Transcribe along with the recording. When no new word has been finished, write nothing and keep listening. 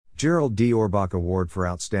Gerald D. Aurbach Award for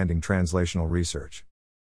Outstanding Translational Research.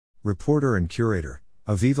 Reporter and Curator,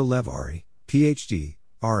 Aviva Levari, Ph.D.,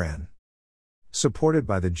 RN. Supported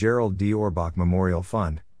by the Gerald D. Aurbach Memorial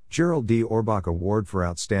Fund, Gerald D. Aurbach Award for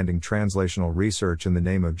Outstanding Translational Research in the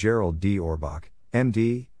name of Gerald D. Aurbach,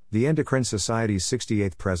 M.D., the Endocrine Society's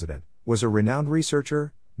 68th president, was a renowned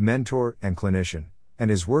researcher, mentor, and clinician,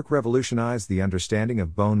 and his work revolutionized the understanding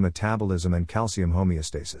of bone metabolism and calcium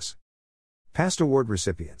homeostasis. Past award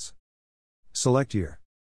recipients. Select year: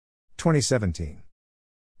 2017,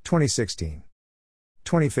 2016,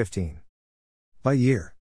 2015. By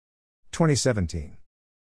year: 2017.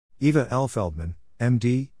 Eva L. Feldman,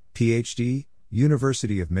 M.D., Ph.D.,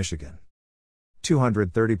 University of Michigan.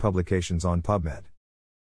 230 publications on PubMed.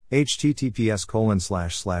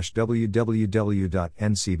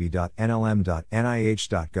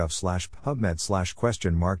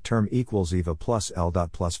 https://www.ncb.nlm.nih.gov/pubmed/?term=Eva plus L.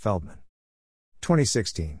 plus Feldman.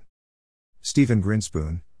 2016. Stephen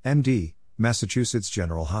Grinspoon, M.D., Massachusetts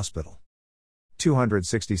General Hospital.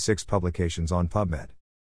 266 publications on PubMed.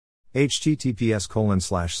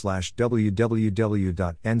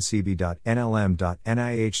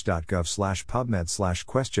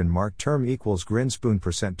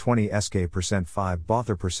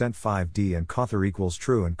 Bother%5d and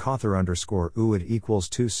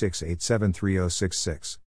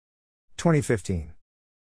Cawthor_UID=268730666. 2015.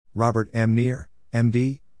 Robert M. Neer,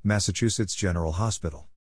 M.D., Massachusetts General Hospital.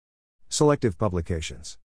 Selective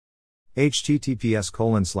publications.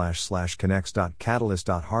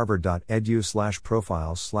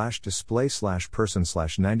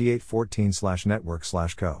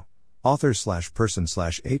 https://connects.catalyst.harvard.edu/profile/display/person/9814/network/co.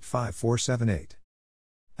 Authors/person/85478.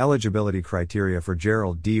 Eligibility criteria for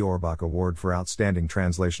Gerald D. Aurbach Award for Outstanding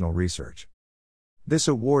Translational Research. This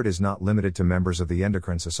award is not limited to members of the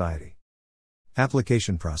Endocrine Society.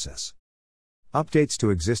 Application process. Updates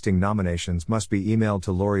to existing nominations must be emailed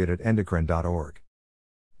to laureate@endocrine.org.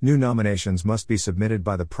 New nominations must be submitted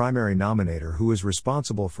by the primary nominator, who is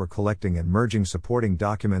responsible for collecting and merging supporting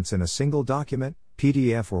documents in a single document,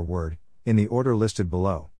 PDF or Word, in the order listed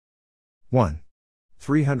below. 1.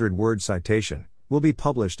 300-word citation will be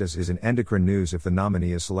published as is in Endocrine News if the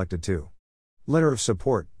nominee is selected. 2. Letter of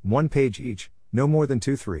support, 1 page each, no more than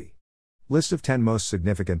 2-3. List of 10 most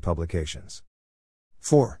significant publications.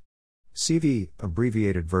 4. CV,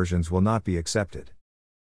 abbreviated versions will not be accepted.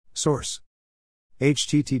 Source.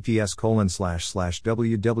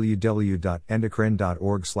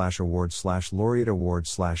 https://www.endocrine.org/award/laureate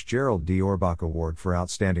award/Gerald D. Aurbach Award for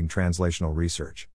Outstanding Translational Research.